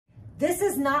This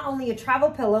is not only a travel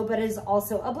pillow, but it is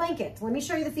also a blanket. Let me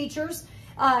show you the features.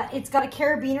 It's got a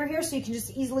carabiner here, so you can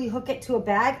just easily hook it to a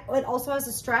bag. It also has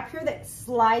a strap here that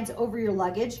slides over your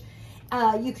luggage.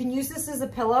 You can use this as a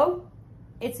pillow.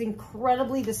 It's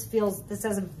incredibly, this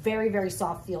has a very, very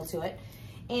soft feel to it.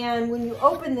 And when you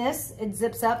open this, it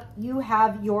zips up, you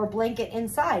have your blanket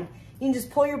inside. You can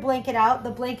just pull your blanket out. The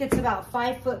blanket's about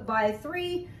 5 foot by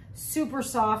 3, super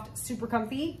soft, super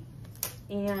comfy.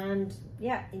 And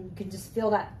yeah, you can just feel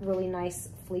that really nice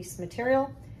fleece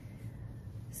material.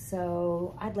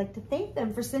 So I'd like to thank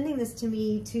them for sending this to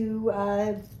me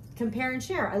to compare and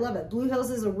share. I love it. BlueHills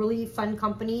is a really fun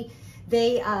company.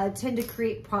 They tend to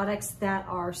create products that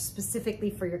are specifically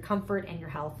for your comfort and your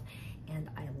health. And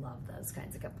I love those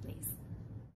kinds of companies.